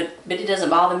hitting me, but it doesn't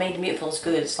bother me. To me it feels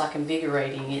good. It's like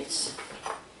invigorating.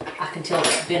 I can tell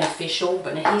it's beneficial,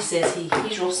 but he says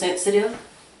he's real sensitive,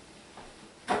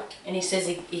 and he says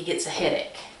he gets a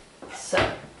headache.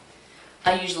 So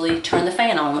I usually turn the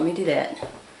fan on. Let me do that.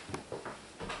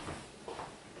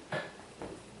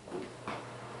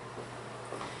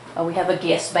 We have a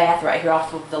guest bath right here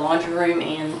off of the laundry room,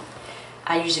 and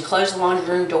I usually close the laundry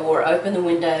room door, open the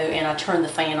window, and I turn the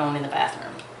fan on in the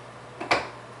bathroom.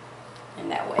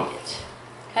 And that way it's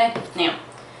okay. Now,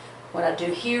 what I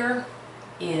do here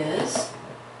is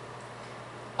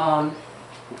I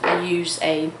use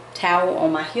a towel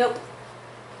on my hip,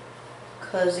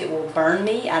 because it will burn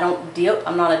me. I don't dip.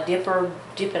 I'm not a dipper,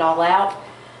 dip it all out.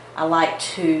 I like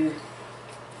to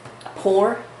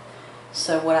pour.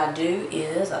 So what I do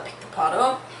is I pick the pot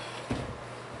up,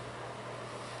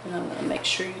 and I'm going to make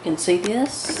sure you can see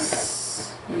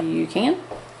this. You can.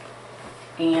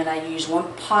 And I use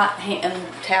one pot hand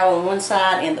towel on one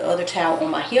side and the other towel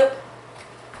on my hip.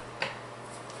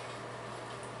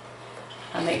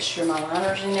 I make sure my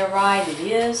liner's in there right. It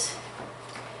is.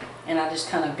 And I just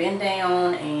kind of bend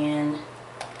down and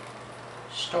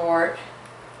start,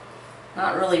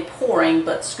 not really pouring,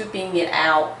 but scooping it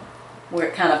out where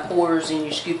it kind of pours and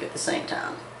you scoop at the same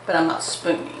time. But I'm not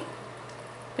spooning.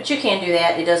 But you can do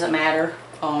that. It doesn't matter.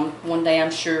 One day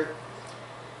I'm sure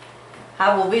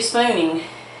I will be spooning,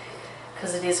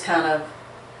 because it is kind of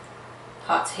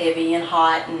hot's heavy and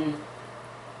hot, and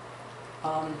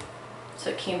so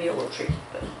it can be a little tricky.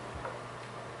 But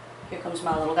here comes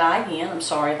my little guy again. I'm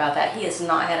sorry about that. He has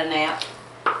not had a nap,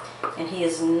 and he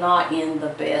is not in the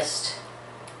best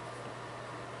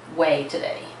way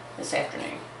today, this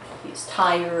afternoon. He's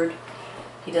tired.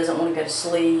 He doesn't want to go to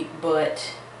sleep,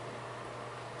 but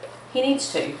he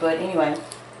needs to. But anyway,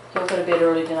 he'll go to bed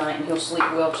early tonight and he'll sleep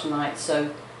well tonight.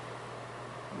 So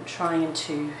I'm trying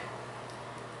to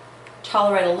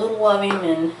tolerate a little of him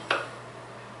and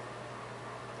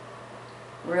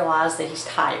realize that he's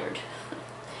tired.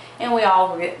 And we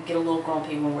all get a little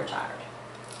grumpy when we're tired.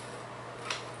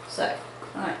 So,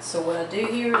 alright, so what I do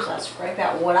here is I scrape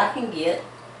out what I can get,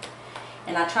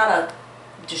 and I try to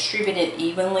distribute it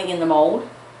evenly in the mold.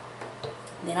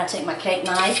 Then I take my cake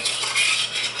knife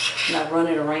and I run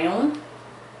it around,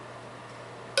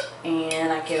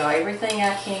 and I get everything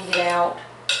I can get out.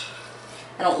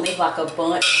 I don't leave like a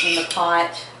bunch in the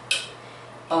pot.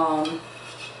 I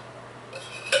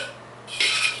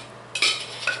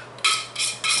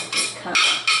just kind of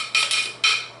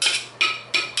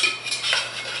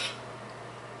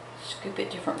scoop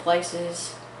it different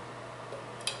places.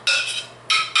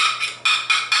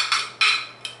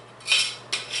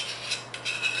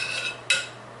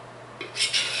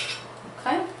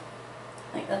 Okay, I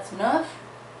think that's enough.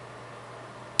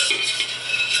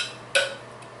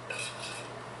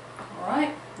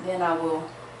 Alright, then I will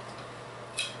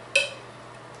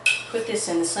put this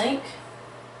in the sink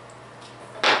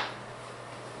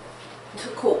to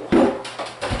cool.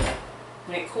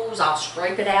 When it cools, I'll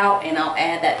scrape it out and I'll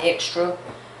add that extra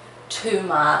to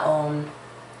my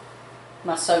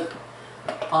my soap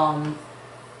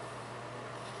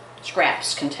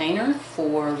scraps container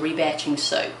for rebatching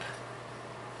soap.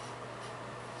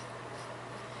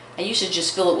 I used to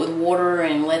just fill it with water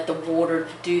and let the water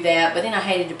do that, but then I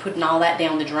hated to putting all that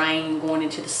down the drain, going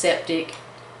into the septic.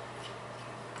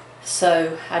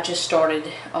 So I just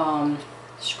started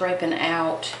scraping it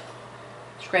out.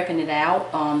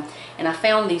 And I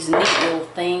found these neat little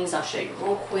things. I'll show you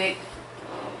real quick.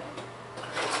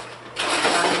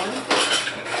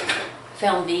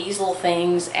 Found these little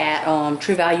things at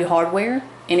True Value Hardware,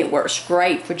 and it works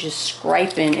great for just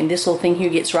scraping. And this little thing here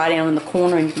gets right down in the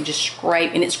corner, and you can just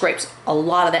scrape, and it scrapes a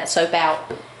lot of that soap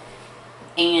out.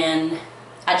 And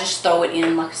I just throw it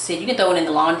in, like I said, you can throw it in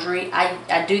the laundry.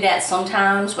 I do that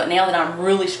sometimes, but now that I'm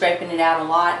really scraping it out a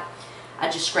lot, I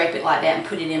just scrape it like that and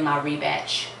put it in my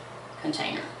rebatch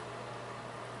container.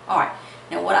 Alright,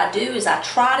 now what I do is I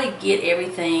try to get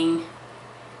everything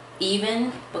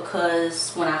even,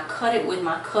 because when I cut it with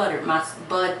my cutter, my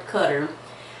bud cutter,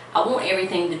 I want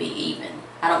everything to be even.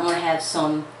 I don't want to have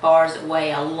some bars that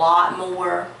weigh a lot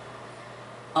more.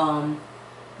 Now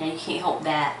you can't help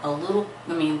that a little,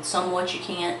 I mean somewhat you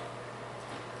can't,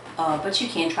 but you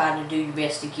can try to do your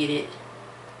best to get it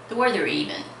to where they're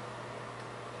even.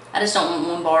 I just don't want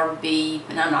one bar to be,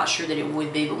 and I'm not sure that it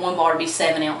would be, but one bar to be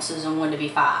 7 ounces and one to be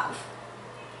 5.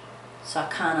 So I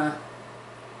kind of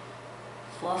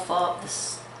fluff up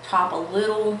this top a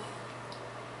little,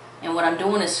 and what I'm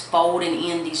doing is folding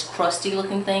in these crusty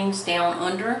looking things down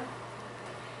under.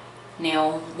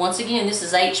 Now once again, this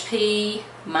is HP.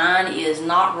 Mine is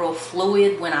not real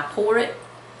fluid when I pour it.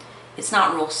 It's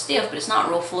not real stiff, but it's not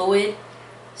real fluid,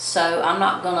 so I'm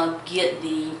not gonna get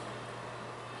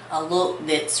a look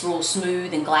that's real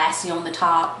smooth and glassy on the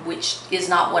top, which is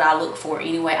not what I look for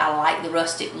anyway. I like the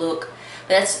rustic look,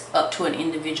 but that's up to an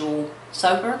individual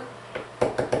soaper.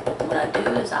 What I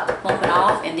do is I plump it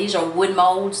off, and these are wood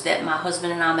molds that my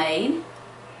husband and I made.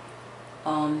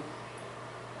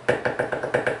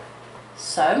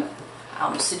 So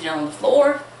I'm just sit it on the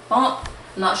floor, bump.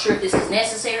 I'm not sure if this is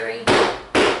necessary,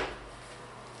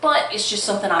 but it's just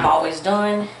something I've always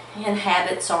done, and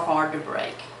habits are hard to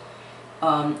break.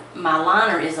 My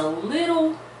liner is a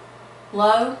little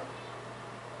low,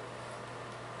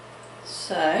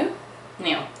 so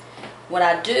Now, what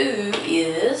I do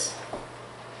is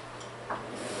I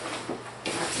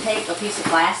take a piece of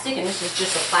plastic, and this is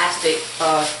just a plastic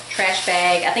trash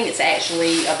bag. I think it's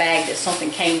actually a bag that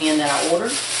something came in that I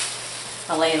ordered.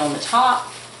 I lay it on the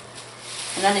top,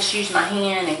 and I just use my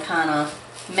hand and kind of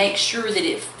make sure that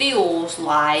it feels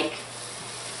like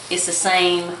it's the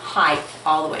same height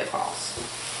all the way across.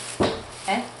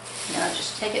 Okay, now I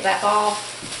just take it back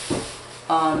off.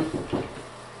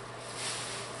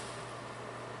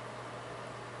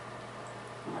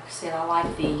 Like I said, I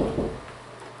like the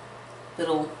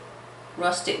little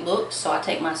rustic look, so I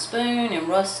take my spoon and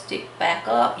rust it back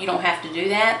up. You don't have to do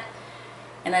that,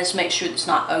 and I just make sure it's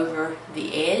not over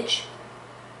the edge.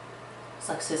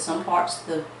 So like I said, some parts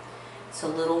it's a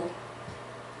little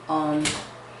low.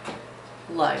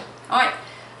 Alright,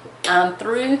 I'm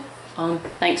through.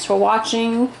 Thanks for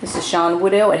watching. This is Shawn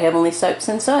Woodell at Heavenly Soaps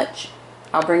and Such.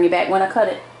 I'll bring you back when I cut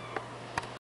it.